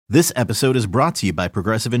This episode is brought to you by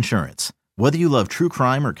Progressive Insurance. Whether you love true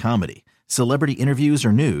crime or comedy, celebrity interviews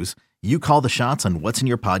or news, you call the shots on what's in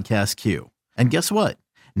your podcast queue. And guess what?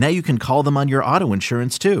 Now you can call them on your auto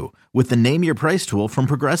insurance too with the Name Your Price tool from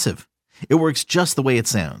Progressive. It works just the way it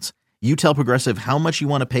sounds. You tell Progressive how much you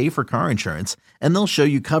want to pay for car insurance, and they'll show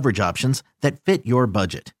you coverage options that fit your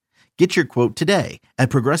budget. Get your quote today at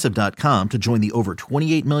Progressive.com to join the over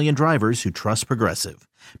 28 million drivers who trust Progressive.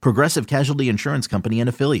 Progressive Casualty Insurance Company and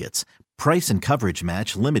Affiliates. Price and coverage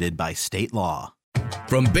match limited by state law.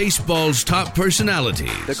 From baseball's top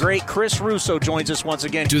personalities, the great Chris Russo joins us once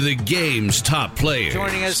again, to the game's top players.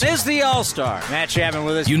 Joining us is the All-Star, Matt Chapman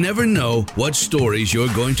with us. You never know what stories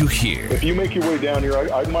you're going to hear. If you make your way down here,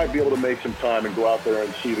 I might be able to make some time and go out there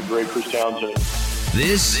and see the great Chris Townsend.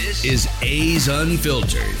 This is A's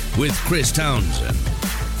Unfiltered with Chris Townsend.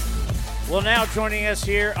 Well, now joining us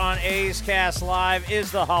here on A's Cast Live is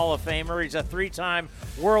the Hall of Famer. He's a 3-time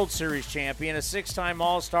World Series champion, a 6-time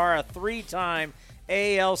All-Star, a 3-time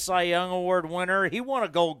AL Cy Young Award winner. He won a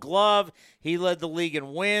Gold Glove. He led the league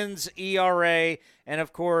in wins, ERA, and,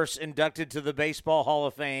 of course, inducted to the Baseball Hall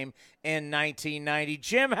of Fame in 1990.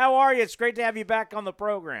 Jim, how are you? It's great to have you back on the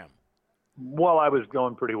program. Well, I was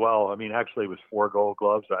going pretty well. I mean, actually, it was 4 Gold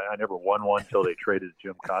Gloves. I never won one until they traded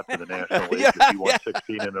Jim Cott to the National League. He won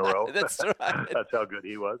 16 in a row. That's right. That's how good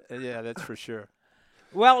he was. Yeah, that's for sure.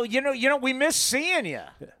 Well, you know, we miss seeing you.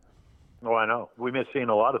 Oh, I know. We miss seeing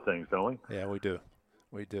a lot of things, don't we? Yeah, we do.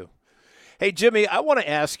 We do. Hey, Jimmy, I want to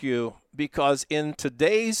ask you, because in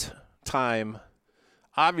today's time,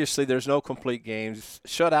 obviously there's no complete games.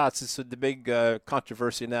 Shutouts is the big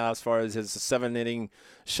controversy now as far as his 7-inning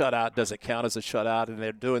shutout. Does it count as a shutout? And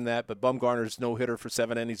they're doing that, but Bumgarner's no-hitter for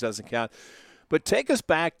 7 innings doesn't count. But take us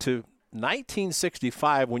back to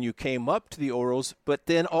 1965 when you came up to the Orioles, but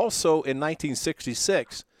then also in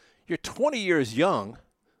 1966. You're 20 years young.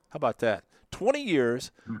 How about that? 20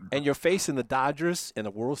 years, and you're facing the Dodgers in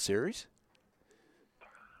the World Series?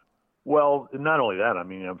 Well, not only that, I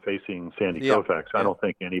mean, I'm facing Sandy Koufax. I don't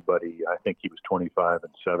think anybody – I think he was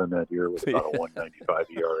 25-7 that year with about a 1.95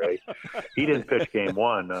 ERA. He didn't pitch game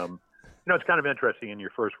one. It's kind of interesting in your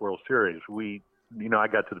first World Series. I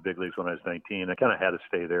got to the big leagues when I was 19. I kind of had to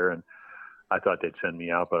stay there, and I thought they'd send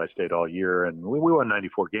me out, but I stayed all year. And we won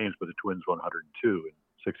 94 games, but the Twins won 102 in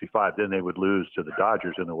 65. Then they would lose to the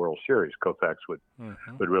Dodgers in the World Series. Koufax would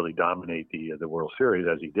really dominate the World Series,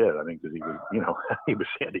 as he did. I think because he was, he was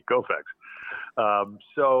Sandy Koufax.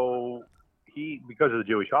 So he, because of the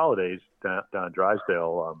Jewish holidays, Don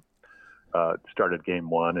Drysdale started game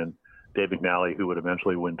one, and Dave McNally, who would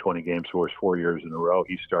eventually win 20 games for us 4 years in a row,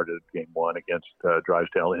 he started game one against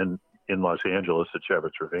Drysdale in Los Angeles at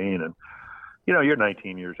Chevrolet Ravine. And you're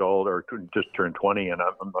 19 years old, or just turned 20, and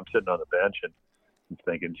I'm sitting on the bench and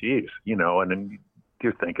thinking, geez, and then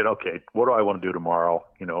you're thinking, okay, what do I want to do tomorrow?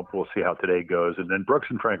 We'll see how today goes. And then Brooks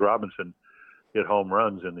and Frank Robinson hit home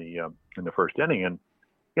runs in the first inning. And,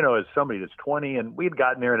 as somebody that's 20, and we'd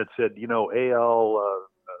gotten there and it said, AL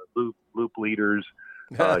loop leaders,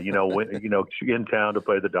 in town to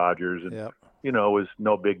play the Dodgers. And, it was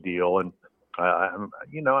no big deal. And, and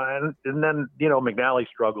then, McNally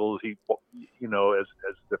struggles. He, as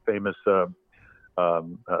the famous,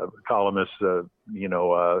 columnist,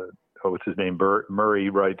 what's his name? Murray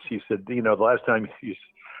writes. He said, the last time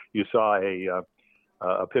you saw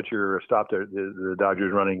a pitcher stop the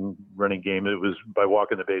Dodgers running game, it was by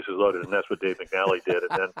walking the bases loaded, and that's what Dave McNally did.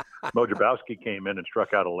 And then Mo Grabowski came in and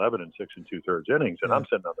struck out 11 in 6 2/3 innings, and I'm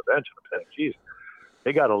sitting on the bench and I'm saying, geez,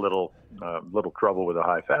 they got a little trouble with a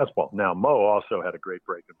high fastball. Now Mo also had a great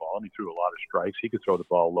breaking ball, and he threw a lot of strikes. He could throw the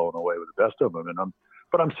ball low and away with the best of them,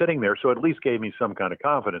 But I'm sitting there, so at least gave me some kind of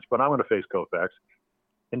confidence. But I'm going to face Koufax.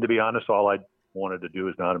 And to be honest, all I wanted to do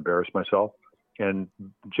is not embarrass myself. And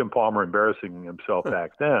Jim Palmer embarrassing himself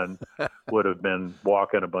back then would have been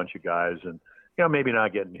walking a bunch of guys and, maybe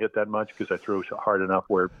not getting hit that much because I threw hard enough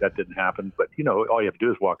where that didn't happen. But, all you have to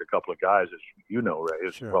do is walk a couple of guys, as Ray,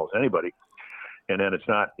 as well as anybody. And then it's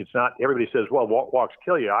not everybody says, well, walks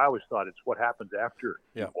kill you. I always thought it's what happens after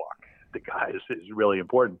you walk. The guy is really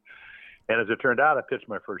important. And as it turned out, I pitched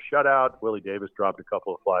my first shutout. Willie Davis dropped a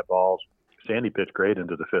couple of fly balls. Sandy pitched great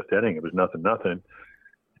into the 5th inning. It was 0-0.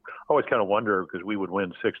 I always kind of wonder, because we would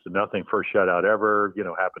win 6-0, first shutout ever,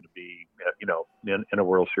 happened to be, in a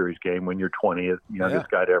World Series game when you're 20th, youngest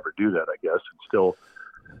guy to ever do that, I guess. And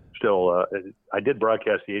still, I did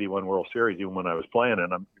broadcast the 81 World Series even when I was playing.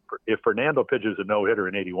 And if Fernando pitches a no-hitter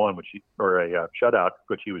in 81, or a shutout,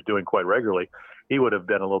 which he was doing quite regularly, he would have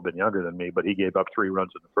been a little bit younger than me, but he gave up 3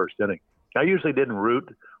 runs in the first inning. I usually didn't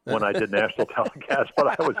root when I did national telecast,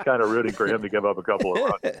 but I was kind of rooting for him to give up a couple of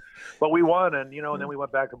runs. But we won, and then we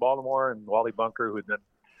went back to Baltimore, and Wally Bunker, who had been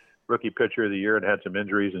rookie pitcher of the year and had some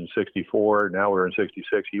injuries in '64. Now we're in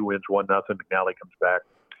 '66. He wins 1-0. McNally comes back,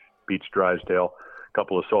 beats Drysdale. A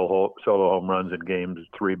couple of solo home runs in games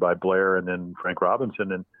 3 by Blair, and then Frank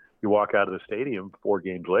Robinson, and you walk out of the stadium 4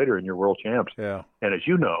 games later, and you're world champs. Yeah. And as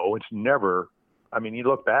you know, it's never. I mean, you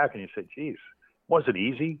look back and you say, "Geez, was it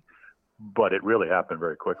easy?" But it really happened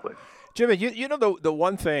very quickly. Jimmy, you know the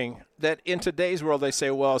one thing that in today's world they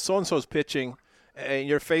say, well, so-and-so's pitching, and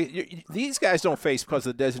these guys don't face because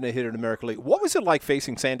of the designated hitter in the American League. What was it like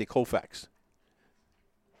facing Sandy Koufax?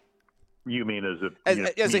 You mean as a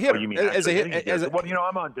hitter? Well,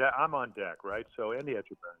 I'm on deck, right? So Andy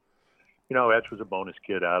Etchebarren, Etch was a bonus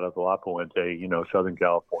kid out of La Puente, Southern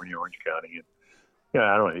California, Orange County, and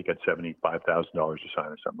I don't know, he got $75,000 to sign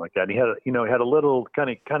or something like that. And he had a little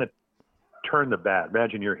kind of turn the bat.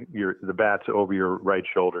 Imagine the bat's over your right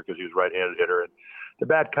shoulder because he was a right-handed hitter, and the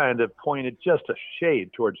bat kind of pointed just a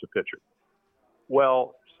shade towards the pitcher.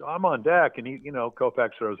 Well, so I'm on deck, and Koufax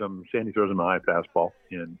Sandy throws him a high fastball,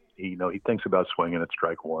 and he thinks about swinging at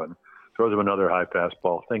strike 1, throws him another high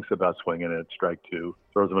fastball, thinks about swinging at strike 2,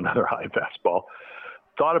 throws him another high fastball,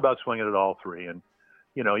 thought about swinging at all 3, and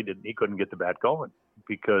he couldn't get the bat going.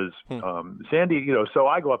 Because Sandy, so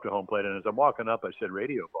I go up to home plate, and as I'm walking up, I said,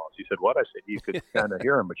 radio balls. He said, what? I said, you could kind of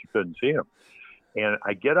hear him, but you couldn't see him. And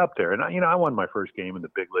I get up there, and I won my first game in the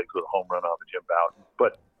big leagues with a home run off of Jim Bouton.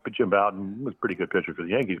 But Jim Bouton was a pretty good pitcher for the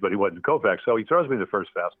Yankees, but he wasn't Koufax. So he throws me the first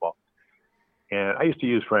fastball. And I used to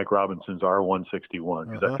use Frank Robinson's R161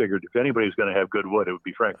 because I figured if anybody was going to have good wood, it would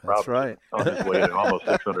be Frank Robinson on his way to almost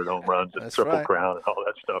 600 home runs and Triple Crown and all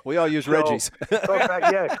that stuff. We all use Reggie's.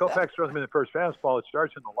 Koufax throws me the first fastball. It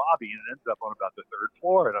starts in the lobby and it ends up on about the 3rd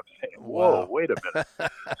floor. And I'm saying, whoa, wait a minute.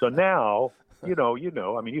 So now,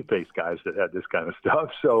 I mean, you face guys that had this kind of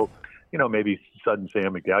stuff. So, maybe Sudden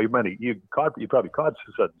Sam McDowell. You probably caught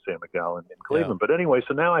Sudden Sam McDowell in Cleveland. Yeah. But anyway,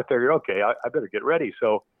 so now I figured, okay, I better get ready.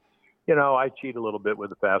 So, I cheat a little bit with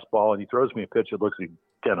the fastball, and he throws me a pitch that looks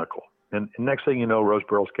identical. And next thing you know,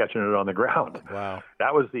 Roseburrell's catching it on the ground. Wow!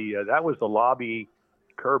 That was the lobby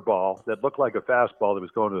curveball that looked like a fastball that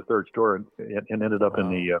was going to the 3rd store and ended up in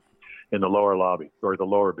the lower lobby or the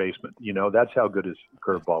lower basement. That's how good his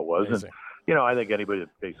curveball was. Amazing. And I think anybody that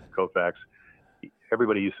faced Koufax,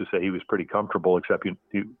 everybody used to say he was pretty comfortable, except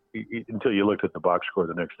until you looked at the box score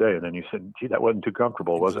the next day, and then you said, "Gee, that wasn't too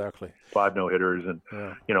comfortable, was it?" 5 no-hitters and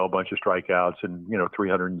a bunch of strikeouts and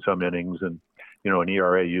 300 and some innings and an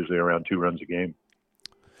ERA usually around 2 runs a game.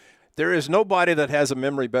 There is nobody that has a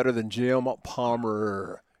memory better than Jim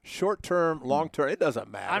Palmer. Short term, long term, it doesn't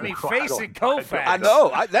matter. I mean, facing Koufax. I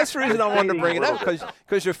know. That's the reason I wanted to bring it up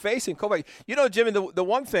because you're facing Koufax. Jimmy, the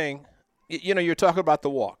one thing, you're talking about the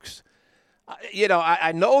walks.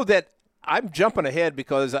 I know that I'm jumping ahead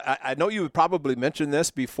because I know you would probably mention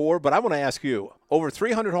this before, but I want to ask you, over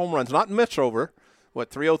 300 home runs, not much over,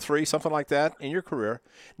 303, something like that in your career,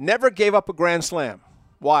 never gave up a grand slam.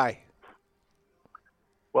 Why?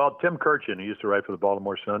 Well, Tim Kirchin, he used to write for the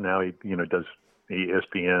Baltimore Sun. Now he, does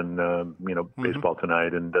ESPN, Baseball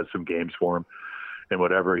Tonight and does some games for him and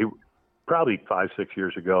whatever. He probably 5-6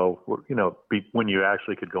 years ago, when you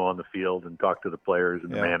actually could go on the field and talk to the players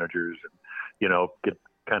and the managers and, get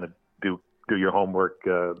kind of do your homework,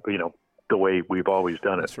 the way we've always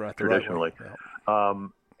done it traditionally.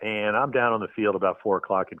 And I'm down on the field about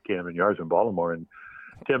 4:00 at Camden Yards in Baltimore, and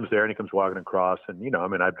Tim's there, and he comes walking across, and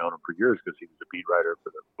I've known him for years because he was a beat writer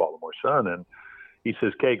for the Baltimore Sun, and he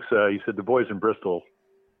says, "Cakes," he said, "the boys in Bristol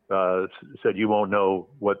said you won't know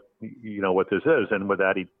what this is," and with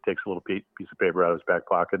that, he takes a little piece of paper out of his back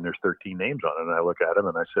pocket, and there's 13 names on it, and I look at him,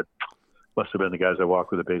 and I said, "Must have been the guys I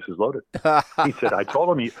walked with the bases loaded." He said, I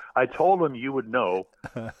told him you would know,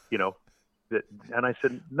 that, and I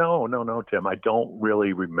said, no, Tim, I don't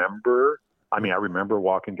really remember. I mean, I remember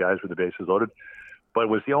walking guys with the bases loaded, but it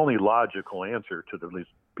was the only logical answer to the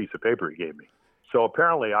piece of paper he gave me. So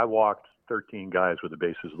apparently I walked 13 guys with the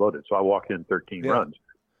bases loaded. So I walked in 13 runs.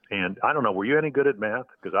 And I don't know, were you any good at math?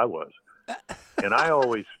 Because I was. And I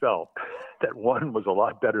always felt that 1 was a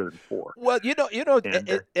lot better than 4. Well,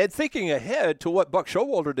 and thinking ahead to what Buck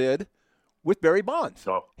Showalter did with Barry Bonds.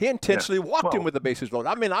 He intentionally walked him with the bases loaded.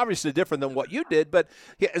 I mean, obviously different than what you did, but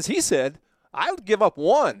as he said, I would give up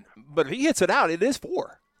 1, but if he hits it out, it is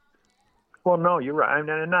 4. Well, no, you're right.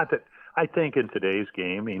 And not that I think in today's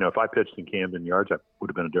game, if I pitched in Camden Yards, I would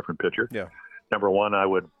have been a different pitcher. Yeah. Number one, I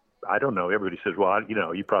would I don't know. Everybody says, well,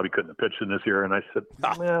 you probably couldn't have pitched in this year. And I said,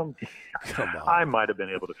 well, I might have been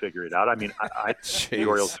able to figure it out. I mean, the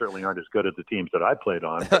Orioles certainly aren't as good as the teams that I played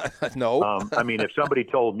on. But, no. I mean, if somebody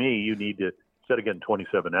told me you need to, instead of getting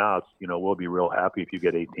 27 outs, we'll be real happy if you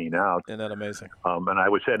get 18 outs. Isn't that amazing? And I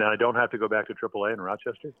would say, now I don't have to go back to AAA in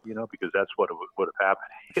Rochester, because that's what would have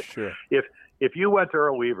happened. Sure. If you went to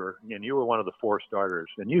Earl Weaver and you were one of the 4 starters,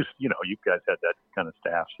 and you guys had that kind of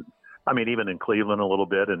staff. I mean, even in Cleveland a little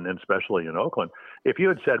bit, and especially in Oakland, if you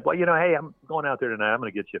had said, well, hey, I'm going out there tonight, I'm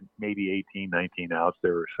going to get you maybe 18, 19 outs, they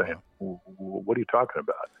were saying, what are you talking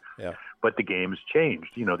about? Yeah. But the game's changed.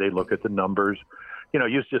 They look at the numbers.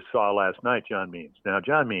 You just saw last night John Means. Now,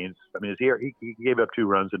 John Means, I mean, he gave up 2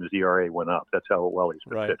 runs and his ERA went up. That's how well he's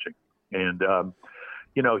been pitching. And,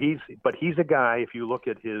 he's a guy, if you look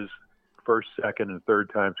at his first, second, and third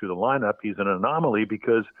time through the lineup, he's an anomaly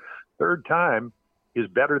because third time is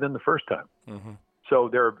better than the first time. Mm-hmm. So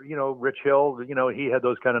Rich Hill, he had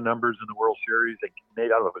those kind of numbers in the World Series. They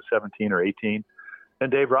made out of it 17 or 18. And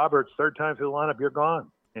Dave Roberts, third time through the lineup, you're gone.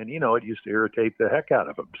 And, it used to irritate the heck out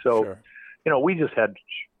of him. So, sure. We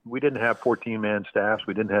didn't have 14-man staffs.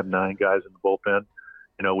 We didn't have 9 guys in the bullpen.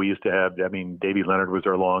 We used to have, Davey Leonard was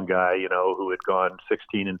our long guy, who had gone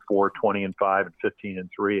 16-4, 20-5, and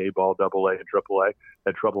 15-3, A-ball, AA, and AAA,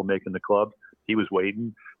 had trouble making the club. He was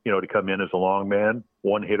waiting, to come in as a long man,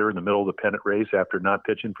 one hitter in the middle of the pennant race after not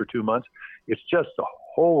pitching for 2 months. It's just a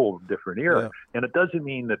whole different era. Yeah. And it doesn't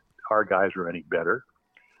mean that our guys are any better.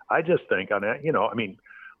 I just think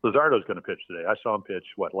Luzardo's going to pitch today. I saw him pitch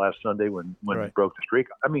last Sunday when he broke the streak.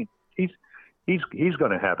 I mean, he's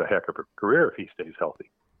going to have a heck of a career if he stays healthy.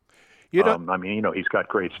 He's got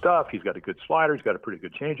great stuff. He's got a good slider. He's got a pretty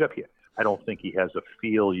good changeup. I don't think he has a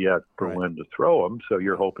feel yet for when to throw him. So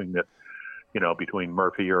you're hoping that, between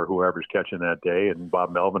Murphy or whoever's catching that day, and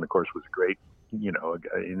Bob Melvin, of course, was great,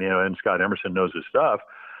 and Scott Emerson knows his stuff,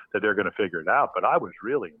 that they're going to figure it out. But I was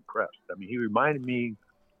really impressed. I mean, he reminded me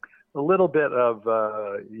a little bit of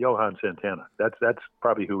Johan Santana. That's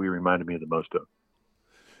probably who he reminded me the most of.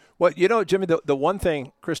 Well, Jimmy, the one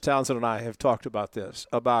thing Chris Townsend and I have talked about this,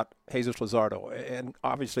 about Jesus Luzardo, and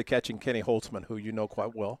obviously catching Kenny Holtzman, who you know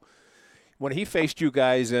quite well. When he faced you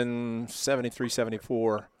guys in 73,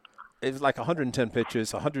 74, it was like 110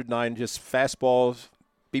 pitches, 109 just fastballs,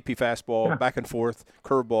 BP fastball, back and forth,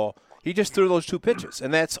 curveball. He just threw those 2 pitches,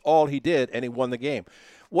 and that's all he did, and he won the game.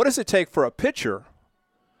 What does it take for a pitcher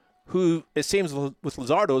who, it seems with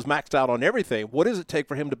Luzardo, is maxed out on everything? What does it take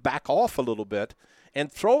for him to back off a little bit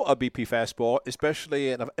and throw a BP fastball, especially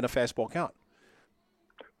in a fastball count?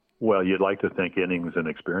 Well, you'd like to think innings and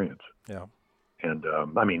experience. Yeah. And,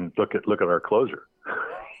 look at our closer.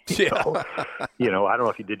 I don't know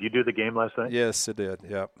if did you do the game last night? Yes, it did.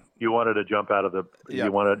 Yeah. You wanted to jump out of the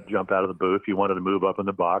you wanted to jump out of the booth. You wanted to move up in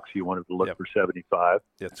the box. You wanted to look for 75.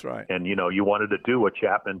 That's right. And you wanted to do what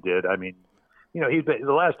Chapman did. I mean, he's been,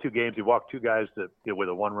 the last 2 games he walked 2 guys with a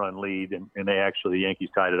 1-run lead, and the Yankees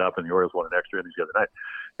tied it up, and the Orioles won an extra innings the other night.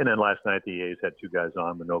 And then last night the A's had 2 guys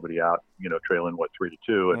on with nobody out, trailing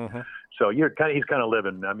 3-2, and so he's kind of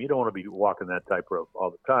living. I mean, you don't want to be walking that tightrope all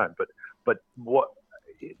the time, but what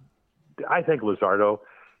I think Luzardo,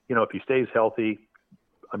 if he stays healthy,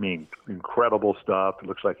 I mean, incredible stuff. It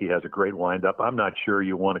looks like he has a great windup. I'm not sure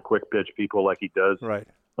you want to quick pitch people like he does. Right.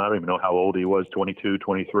 I don't even know how old he was, 22,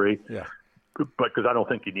 23. Yeah. But because I don't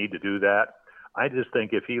think you need to do that. I just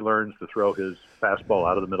think if he learns to throw his fastball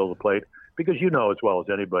out of the middle of the plate, because as well as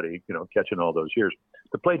anybody, catching all those years,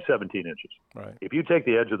 the plate's 17 inches. Right. If you take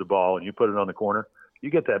the edge of the ball and you put it on the corner,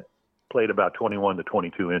 you get that plate about 21 to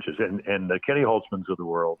 22 inches. And the Kenny Holtzmans of the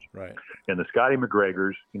world, right, and the Scotty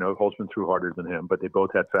McGregors, Holtzman threw harder than him, but they both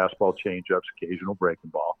had fastball changeups, occasional breaking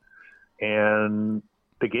ball. And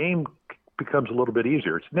the game becomes a little bit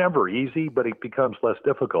easier. It's never easy, but it becomes less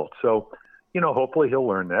difficult. So, hopefully he'll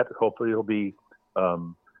learn that. Hopefully he'll be,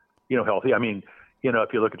 healthy. I mean,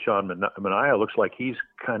 if you look at Sean Manaea, it looks like he's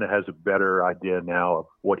kind of has a better idea now of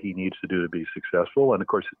what he needs to do to be successful. And of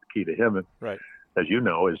course, the key to him, right, as you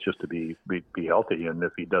know, is just to be healthy. And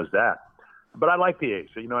if he does that, but I like the A's.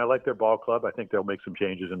 I like their ball club. I think they'll make some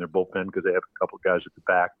changes in their bullpen because they have a couple of guys at the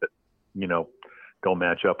back that, don't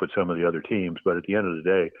match up with some of the other teams. But at the end of the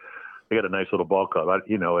day, they got a nice little ball club.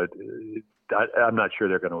 I'm not sure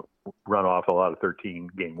they're going to run off a lot of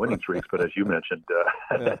 13-game winning streaks, but as you mentioned,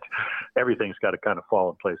 everything's got to kind of fall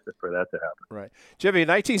in place for that to happen. Right. Jimmy,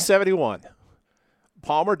 1971,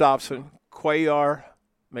 Palmer Dobson, Cuellar,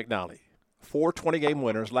 McNally, 4 20-game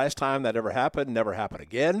winners. Last time that ever happened, never happened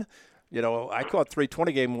again. I caught 3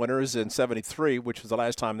 20-game winners in 73, which was the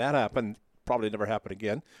last time that happened. Probably never happened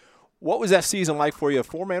again. What was that season like for you? A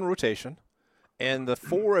 4-man rotation. And the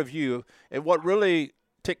four of you, and what really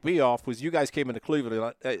ticked me off was you guys came into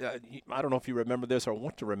Cleveland. I don't know if you remember this or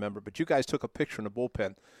want to remember, but you guys took a picture in the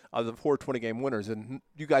bullpen of the 4 20-game winners, and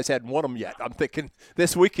you guys hadn't won them yet. I'm thinking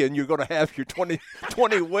this weekend you're going to have your 20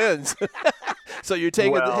 wins. So you're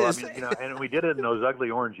taking this. And we did it in those ugly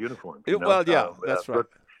orange uniforms. That's right.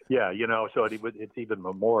 Yeah, so it's even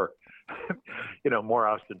more, more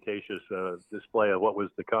ostentatious display of what was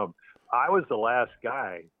to come. I was the last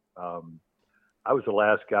guy. I was the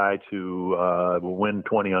last guy to win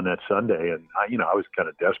 20 on that Sunday, and I was kind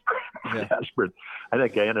of desperate. I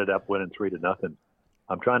think I ended up winning 3-0.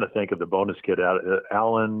 I'm trying to think of the bonus kid out.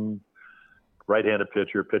 Allen, right-handed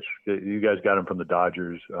pitcher. You guys got him from the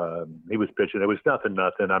Dodgers. He was pitching. It was nothing.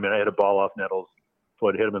 I mean, I hit a ball off Nettles'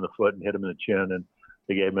 foot, hit him in the foot, and hit him in the chin, and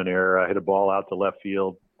they gave him an error. I hit a ball out to left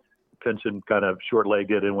field. Pinson kind of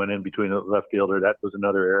short-legged it and went in between the left fielder. That was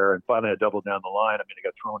another error. And finally, I doubled down the line. I mean, I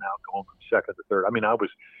got thrown out going from second to third. I mean,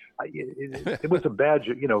 it was a badge,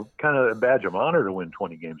 kind of a badge of honor to win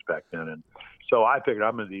 20 games back then. And so I figured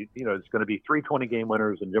I'm going to be, it's going to be 3 20-game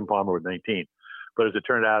winners and Jim Palmer with 19. But as it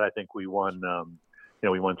turned out, I think we won,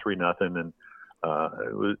 we won 3-0, and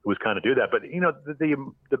it was kind of do that. But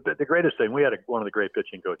the greatest thing, we had one of the great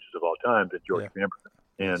pitching coaches of all time, George Pamperton,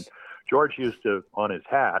 and George used to, on his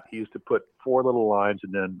hat, he used to put 4 little lines,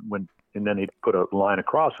 and then he'd put a line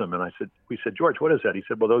across them. And we said, George, what is that? He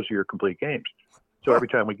said, well, those are your complete games. So every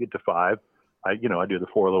time we get to 5, I do the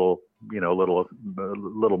 4 little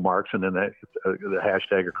marks, and then the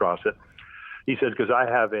hashtag across it. He says, because I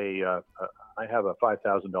have a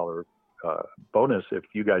 $5,000 bonus if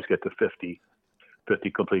you guys get to 50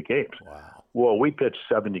 complete games. Wow. Well, we pitched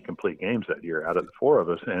 70 complete games that year out of the 4 of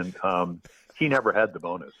us, and he never had the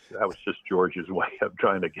bonus. That was just George's way of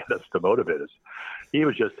trying to get us to motivate us. He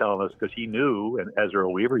was just telling us because he knew, and as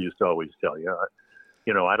Earl Weaver used to always tell you,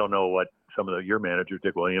 I don't know what some of your managers,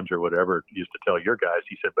 Dick Williams or whatever, used to tell your guys.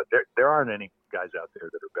 He said, but there aren't any guys out there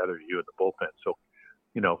that are better than you in the bullpen. So,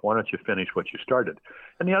 why don't you finish what you started?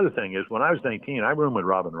 And the other thing is, when I was 19, I roomed with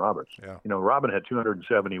Robin Roberts. Yeah. Robin had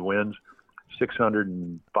 270 wins,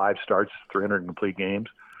 605 starts, 300 complete games.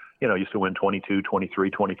 Used to win 22,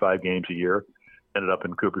 23, 25 games a year. Ended up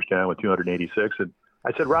in Cooperstown with 286. And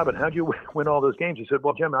I said, Robin, how'd you win all those games? He said,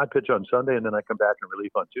 well, Jim, I pitch on Sunday, and then I come back and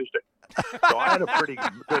relief on Tuesday. So I had a pretty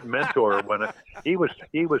good mentor. He was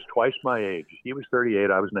twice my age. He was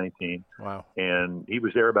 38. I was 19. Wow. And he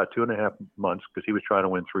was there about 2.5 months because he was trying to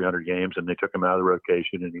win 300 games, and they took him out of the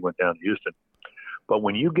rotation, and he went down to Houston. But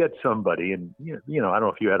when you get somebody, and I don't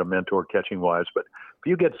know if you had a mentor catching wise, but if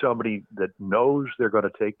you get somebody that knows that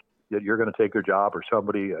you're going to take their job, or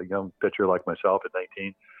somebody, a young pitcher like myself at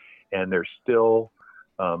 19, and they're still,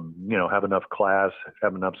 have enough class,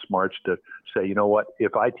 have enough smarts to say, you know what,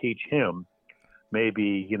 if I teach him,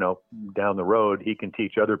 maybe, down the road, he can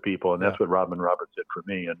teach other people. And that's what Robin Roberts did for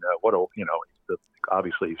me. And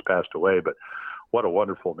obviously he's passed away, but what a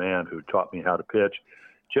wonderful man who taught me how to pitch.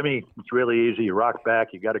 Jimmy, it's really easy. You rock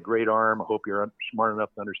back. You got a great arm. I hope you're smart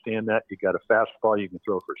enough to understand that. You got a fastball you can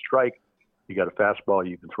throw for a strike. You got a fastball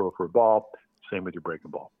you can throw for a ball. Same with your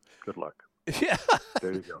breaking ball. Good luck. Yeah,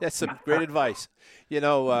 there you go. That's some great advice. It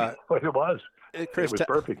was. Chris, it was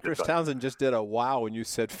perfect. Chris Townsend just did a wow when you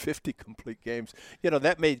said 50 complete games.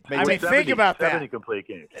 That made I mean, think about that. 70 complete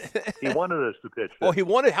games. He wanted us to pitch 50. Oh, he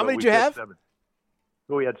wanted. How many did you have? 70.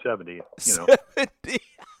 Well, we had 70. 70.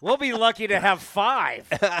 We'll be lucky to have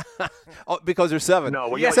 5. Oh, because there's 7.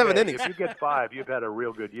 No, you 7 innings. If you get 5, you've had a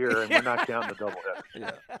real good year, and we're not counting the doubleheaders.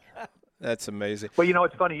 Yeah. That's amazing. Well,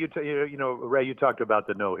 it's funny. Ray, you talked about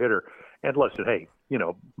the no-hitter. And listen, hey,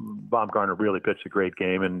 Baumgartner really pitched a great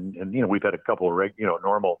game, and we've had a couple of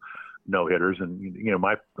normal no-hitters, and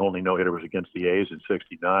my only no-hitter was against the A's in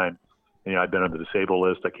 '69. I've been on the disabled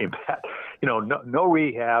list. I came back, no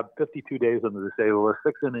rehab, 52 days on the disabled list,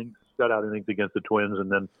 6 innings, shutout innings against the Twins,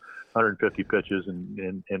 and then 150 pitches,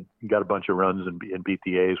 and got a bunch of runs and beat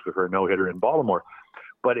the A's with her no-hitter in Baltimore.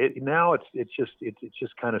 But now it's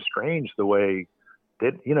just kind of strange the way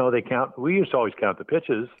that they count. We used to always count the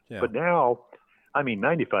pitches, but now,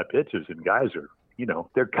 95 pitches, and guys are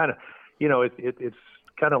they're kind of it's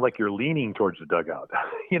kind of like you're leaning towards the dugout.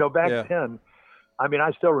 Back then.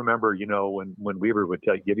 I still remember, when Weaver would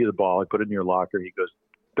give you the ball, he'd put it in your locker. He goes,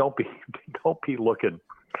 "Don't be looking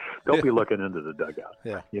into the dugout."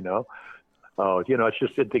 Yeah. It's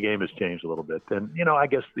just that the game has changed a little bit. And I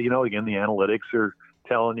guess again, the analytics are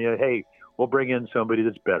telling you, hey, we'll bring in somebody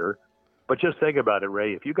that's better. But just think about it,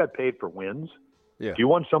 Ray. If you got paid for wins, if you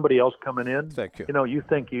want somebody else coming in, thank you. You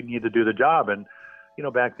think you need to do the job. And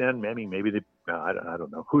back then, maybe I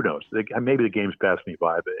don't know. Who knows? Maybe the game's passed me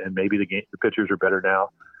by, and maybe the pitchers are better now.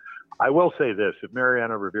 I will say this: if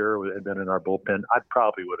Mariano Rivera had been in our bullpen, I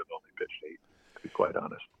probably would have only pitched 8, to be quite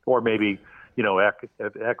honest. Or maybe,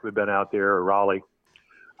 if Eck had been out there or Raleigh,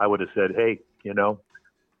 I would have said, hey,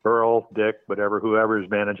 Earl, Dick, whoever is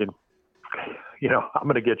managing, I'm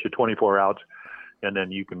going to get you 24 outs, and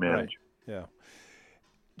then you can manage. Right. Yeah.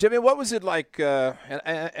 Jimmy, what was it like,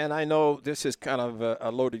 and I know this is kind of a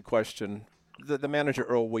loaded question, the manager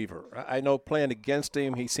Earl Weaver. I know playing against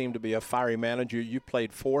him, he seemed to be a fiery manager. You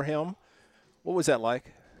played for him. What was that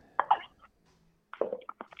like?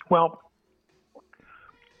 Well,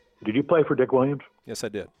 did you play for Dick Williams? Yes, I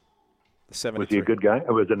did. Was he a good guy?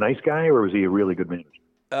 Was he a nice guy, or was he a really good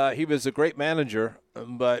manager? He was a great manager,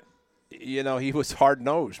 but, he was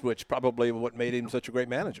hard-nosed, which probably what made him such a great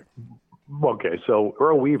manager. Okay, so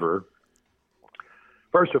Earl Weaver,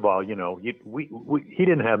 first of all, he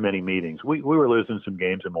didn't have many meetings. We were losing some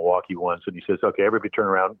games in Milwaukee once, and he says, okay, everybody turn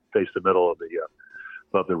around, face the middle of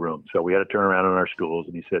the room. So we had to turn around on our stools,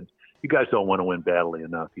 and he said, you guys don't want to win badly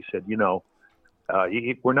enough. He said,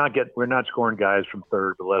 we're not scoring guys from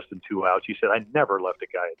third with less than 2 outs. He said, I never left a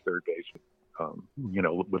guy at third base,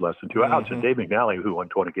 with less than 2 outs. And Dave McNally, who won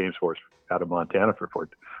 20 games for us out of Montana for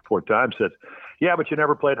four times, said, yeah, but you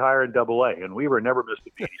never played higher in Double-A, and Weaver never missed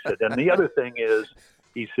a beat. He said, and the other thing is,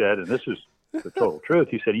 he said, and this is the total truth,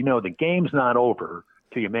 he said, the game's not over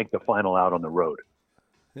till you make the final out on the road.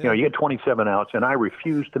 Yeah. You get 27 outs, and I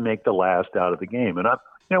refuse to make the last out of the game. And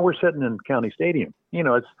we're sitting in County Stadium.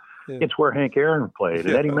 It's where Hank Aaron played,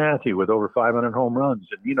 and Eddie Matthew with over 500 home runs,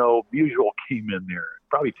 and Musial came in there.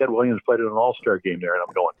 Probably Ted Williams played in an All-Star game there, and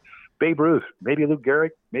I'm going, Babe Ruth, maybe Lou Gehrig,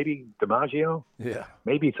 maybe DiMaggio,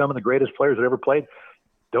 maybe some of the greatest players that ever played.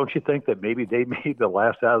 Don't you think that maybe they made the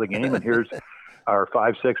last out of the game? And here's our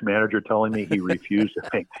 5'6" manager telling me he refused to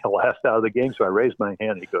make the last out of the game. So I raised my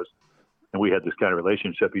hand. He goes, and we had this kind of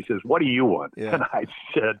relationship. He says, what do you want? Yeah. And I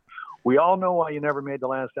said, we all know why you never made the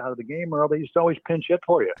last out of the game, Earl. They used to always pinch hit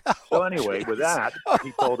for you. So anyway, with that,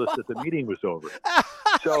 he told us that the meeting was over.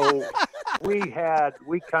 So we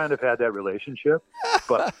kind of had that relationship,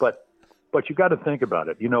 but you got to think about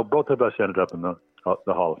it. Both of us ended up in the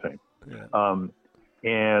Hall of Fame. Yeah.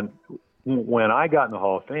 And when I got in the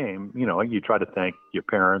Hall of Fame, you try to thank your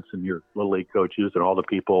parents and your Little League coaches and all the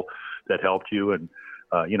people that helped you and,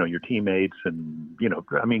 your teammates and,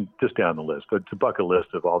 just down the list. It's a bucket list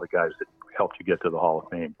of all the guys that helped you get to the Hall of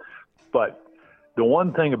Fame. But the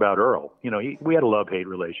one thing about Earl, we had a love-hate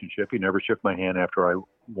relationship. He never shook my hand after I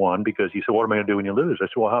won because he said, what am I going to do when you lose? I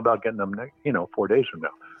said, well, how about getting them, 4 days from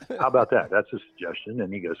now? How about that? That's a suggestion.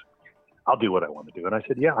 And he goes, I'll do what I want to do. And I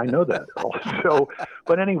said, yeah, I know that, Earl. So,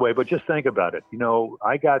 but just think about it.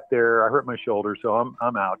 I got there, I hurt my shoulder, so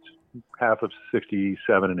I'm out half of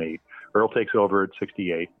 67 and 8. Earl takes over at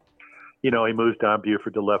 68. He moves Don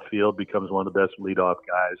Buford to left field, becomes one of the best leadoff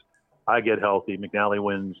guys. I get healthy. McNally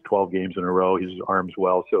wins 12 games in a row. His arm's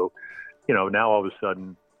well. So, now all of a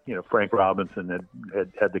sudden, Frank Robinson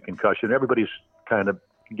had the concussion. Everybody's kind of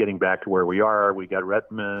getting back to where we are. We got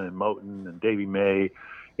Retman and Moten and Davey May.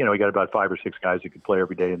 We got about 5 or 6 guys that could play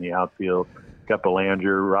every day in the outfield. Got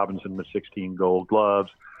Belanger, Robinson with 16 gold gloves,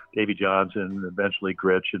 Davey Johnson, eventually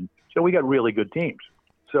Gritch. And so we got really good teams.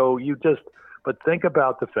 So but think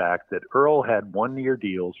about the fact that Earl had 1-year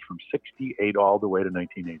deals from 68 all the way to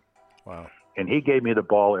 1980. Wow. And he gave me the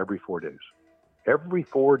ball every 4 days. Every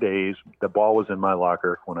 4 days, the ball was in my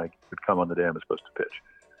locker when I would come on the day I was supposed to pitch.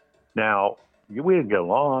 Now, we didn't get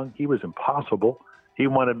along. He was impossible. He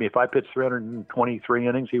wanted me, if I pitched 323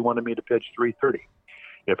 innings, he wanted me to pitch 330.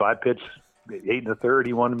 If I pitched 8 1/3,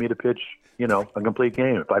 he wanted me to pitch, a complete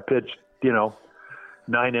game. If I pitched,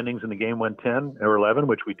 9 innings and the game went 10 or 11,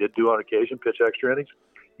 which we did do on occasion, pitch extra innings,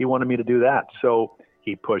 he wanted me to do that. So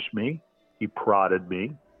he pushed me, he prodded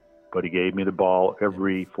me, but he gave me the ball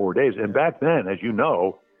every 4 days. And back then, as you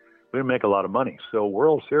know, we didn't make a lot of money. So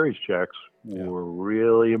World Series checks were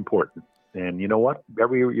really important. And you know what?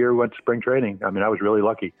 Every year we went to spring training. I was really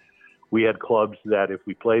lucky. We had clubs that if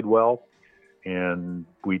we played well and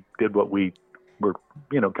we did what we were,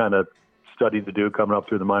 kind of studied to do coming up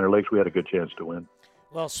through the minor leagues, we had a good chance to win.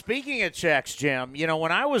 Well, speaking of checks, Jim,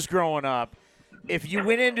 when I was growing up, if you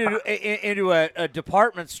went into a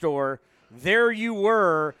department store, there you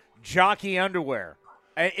were, jockey underwear.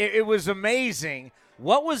 It was amazing.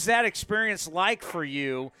 What was that experience like for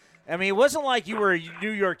you? It wasn't like you were a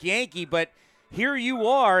New York Yankee, but here you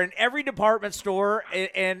are in every department store,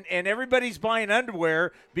 and everybody's buying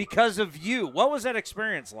underwear because of you. What was that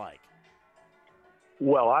experience like?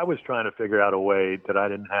 Well, I was trying to figure out a way that I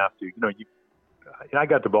didn't have to. I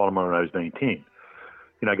got to Baltimore when I was 19.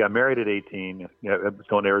 I got married at 18. I was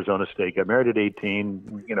going to Arizona State. Got married at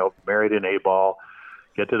 18. Married in A-ball.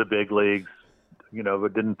 get to the big leagues.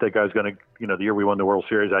 But didn't think I was going to, the year we won the World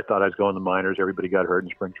Series, I thought I was going to the minors. Everybody got hurt in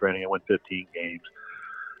spring training. I went 15 games.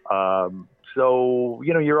 So,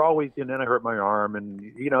 you're always, and then I hurt my arm, and,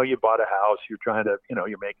 you bought a house. You're trying to,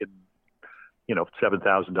 you're making, $7,000,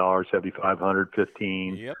 $7,500,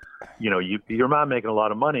 $15,000. Yep. You're not making a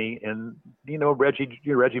lot of money. And,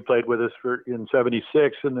 Reggie played with us in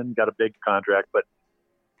 76 and then got a big contract. But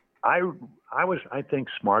I was, I think,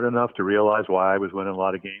 smart enough to realize why I was winning a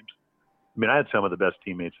lot of games. I mean, I had some of the best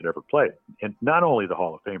teammates that ever played, and not only the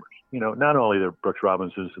Hall of Famers, not only the Brooks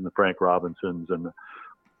Robinsons and the Frank Robinsons and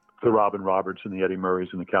the Robin Roberts and the Eddie Murrays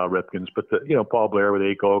and the Cal Ripkens, but the, Paul Blair with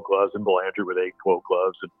 8 gold gloves and Belanger with 8 gold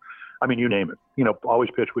gloves. And I mean, you name it, always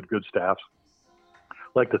pitched with good staffs.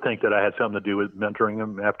 Like to think that I had something to do with mentoring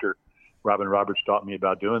them after Robin Roberts taught me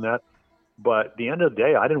about doing that. But at the end of the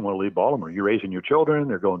day, I didn't want to leave Baltimore. You're raising your children.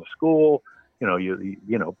 They're going to school.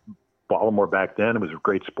 Baltimore back then, it was a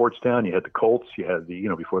great sports town. You had the Colts. You had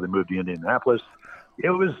the, before they moved to Indianapolis. It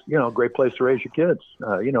was, a great place to raise your kids.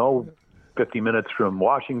 50 minutes from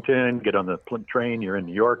Washington, get on the train. You're in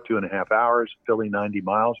New York, 2.5 hours, Philly, 90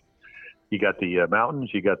 miles. You got the mountains,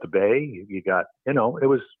 you got the bay, you got, it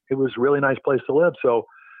was a really nice place to live. So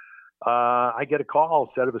I get a call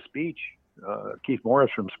instead of a speech. Keith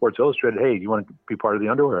Morris from Sports Illustrated, hey, do you want to be part of the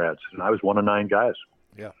underwear ads? And I was one of 9 guys.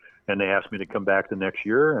 Yeah. And they asked me to come back the next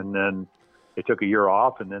year, and then they took a year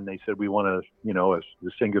off, and then they said, we want to, as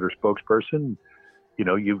the singular spokesperson,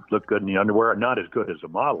 you look good in the underwear. Not as good as a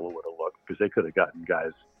model would have looked, because they could have gotten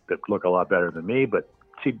guys that look a lot better than me. But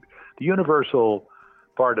see, the universal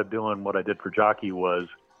part of doing what I did for Jockey was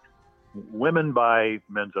women buy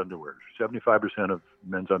men's underwear. 75% of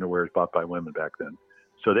men's underwear is bought by women back then.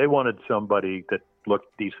 So they wanted somebody that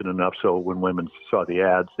looked decent enough so when women saw the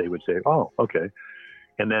ads, they would say, oh, okay.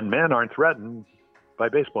 And then men aren't threatened by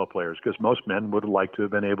baseball players, because most men would like to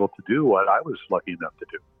have been able to do what I was lucky enough to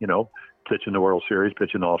do, pitch in the World Series,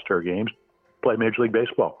 pitch in All-Star games, play Major League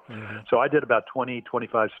Baseball. Mm-hmm. So I did about 20,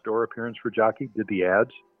 25 store appearances for Jockey, did the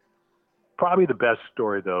ads. Probably the best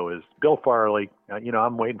story, though, is Bill Farley.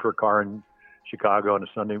 I'm waiting for a car in Chicago on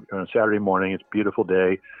a Saturday morning. It's a beautiful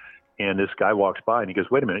day. And this guy walks by and he goes,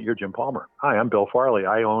 wait a minute, you're Jim Palmer. Hi, I'm Bill Farley.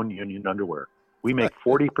 I own Union Underwear. We make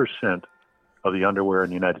 40% of the underwear in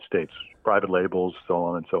the United States, private labels, so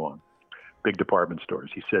on and so on, big department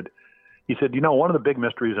stores. He said, one of the big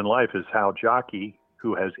mysteries in life is how Jockey,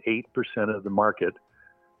 who has 8% of the market,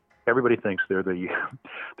 everybody thinks they're the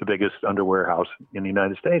biggest underwear house in the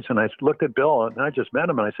United States. And I looked at Bill, and I just met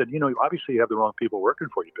him, and I said, obviously you have the wrong people working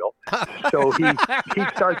for you, Bill. So he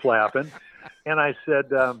starts laughing. And I said,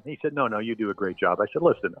 he said, no, you do a great job. I said,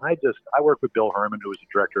 listen, I worked with Bill Herman, who was the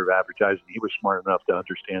director of advertising. He was smart enough to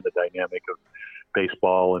understand the dynamic of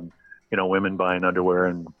baseball and, women buying underwear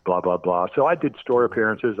and blah, blah, blah. So I did store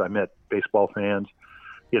appearances. I met baseball fans,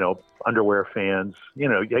 underwear fans,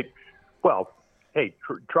 hey,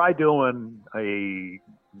 try doing a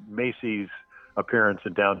Macy's appearance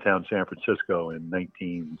in downtown San Francisco in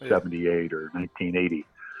 1978 or 1980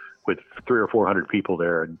 with 300 or 400 people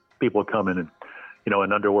there, and people come in and,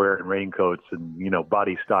 in underwear and raincoats and,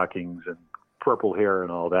 body stockings and purple hair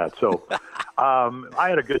and all that. So I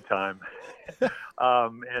had a good time.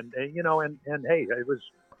 And hey, it was,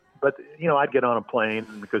 but, I'd get on a plane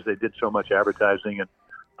because they did so much advertising, and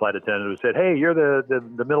flight attendant who said, hey, you're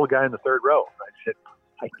the middle guy in the third row. I said,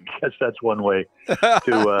 I guess that's one way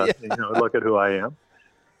to, look at who I am,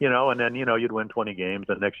 and then, you'd win 20 games.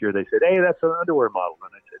 And next year they said, hey, that's an underwear model.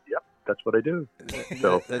 And I said, yep, that's what I do.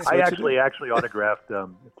 So I actually autographed,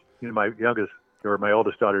 my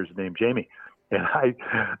oldest daughter's named Jamie. And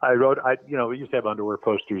I wrote, we used to have underwear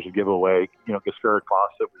posters to give away, because Farrah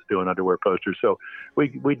Fawcett was doing underwear posters. So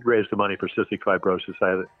we'd raise the money for cystic fibrosis. I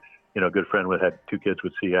had a good friend who had 2 kids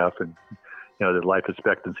with CF, and, the life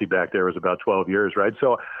expectancy back there was about 12 years, right?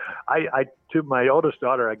 So I to my oldest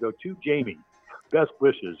daughter, I go, to Jamie, best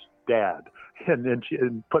wishes, Dad. And then she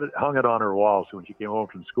hung it on her wall. So when she came home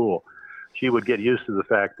from school, she would get used to the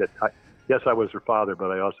fact that yes, I was her father,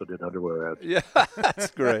 but I also did underwear ads. Yeah,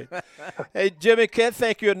 that's great. Hey, Jimmy, can't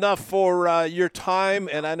thank you enough for your time.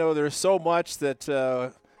 And I know there's so much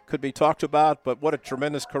that could be talked about, but what a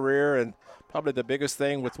tremendous career, and probably the biggest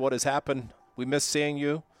thing with what has happened. We miss seeing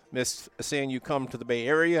you. Miss seeing you come to the Bay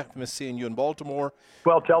Area. Miss seeing you in Baltimore.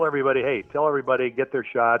 Well, tell everybody, get their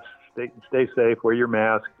shots. Stay safe. Wear your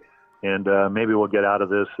mask. And maybe we'll get out of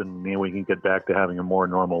this, and we can get back to having a more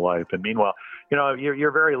normal life. And meanwhile,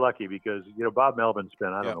 you're very lucky because, Bob Melvin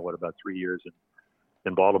spent, I don't know, about 3 years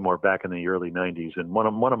in Baltimore back in the early 90s. And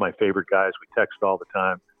one of my favorite guys. We text all the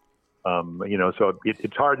time. So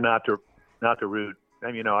it's hard not to root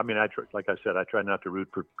And, like I said, I try not to root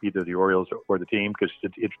for either the Orioles or the team because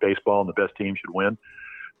it's baseball and the best team should win.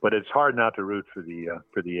 But it's hard not to root for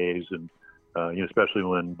the A's, and especially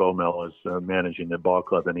when Bo Mel is managing the ball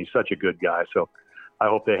club, and he's such a good guy. So I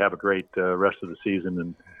hope they have a great rest of the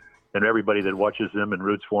season, and everybody that watches them and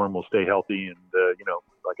roots for them will stay healthy. And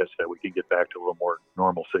like I said, we can get back to a little more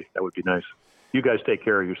normalcy. That would be nice. You guys take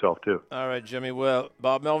care of yourself too. All right, Jimmy. Well,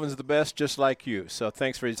 Bob Melvin's the best, just like you. So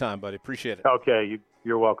thanks for your time, buddy. Appreciate it. Okay,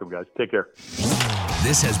 you're welcome, guys. Take care.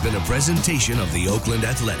 This has been a presentation of the Oakland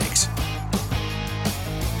Athletics.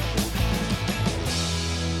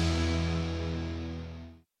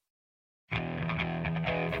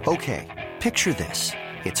 Okay, picture this.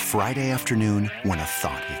 It's Friday afternoon when a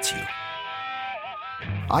thought hits you.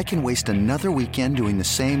 I can waste another weekend doing the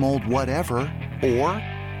same old whatever, or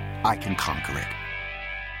I can conquer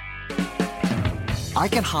it. I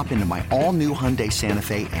can hop into my all-new Hyundai Santa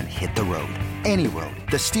Fe and hit the road. Any road.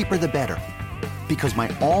 The steeper, the better. Because my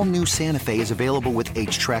all-new Santa Fe is available with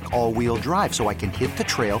H-Track all-wheel drive, so I can hit the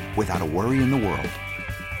trail without a worry in the world.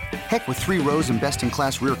 Heck, with 3 rows and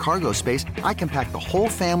best-in-class rear cargo space, I can pack the whole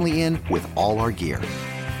family in with all our gear.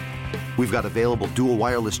 We've got available dual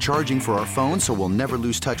wireless charging for our phones, so we'll never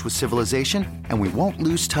lose touch with civilization, and we won't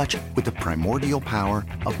lose touch with the primordial power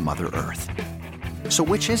of Mother Earth. So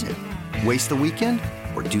which is it? Waste the weekend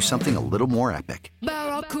or do something a little more epic?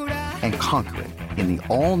 And conquer it in the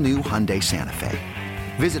all-new Hyundai Santa Fe.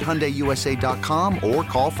 Visit HyundaiUSA.com or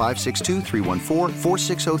call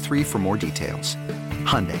 562-314-4603 for more details.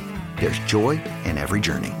 Hyundai, there's joy in every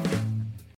journey.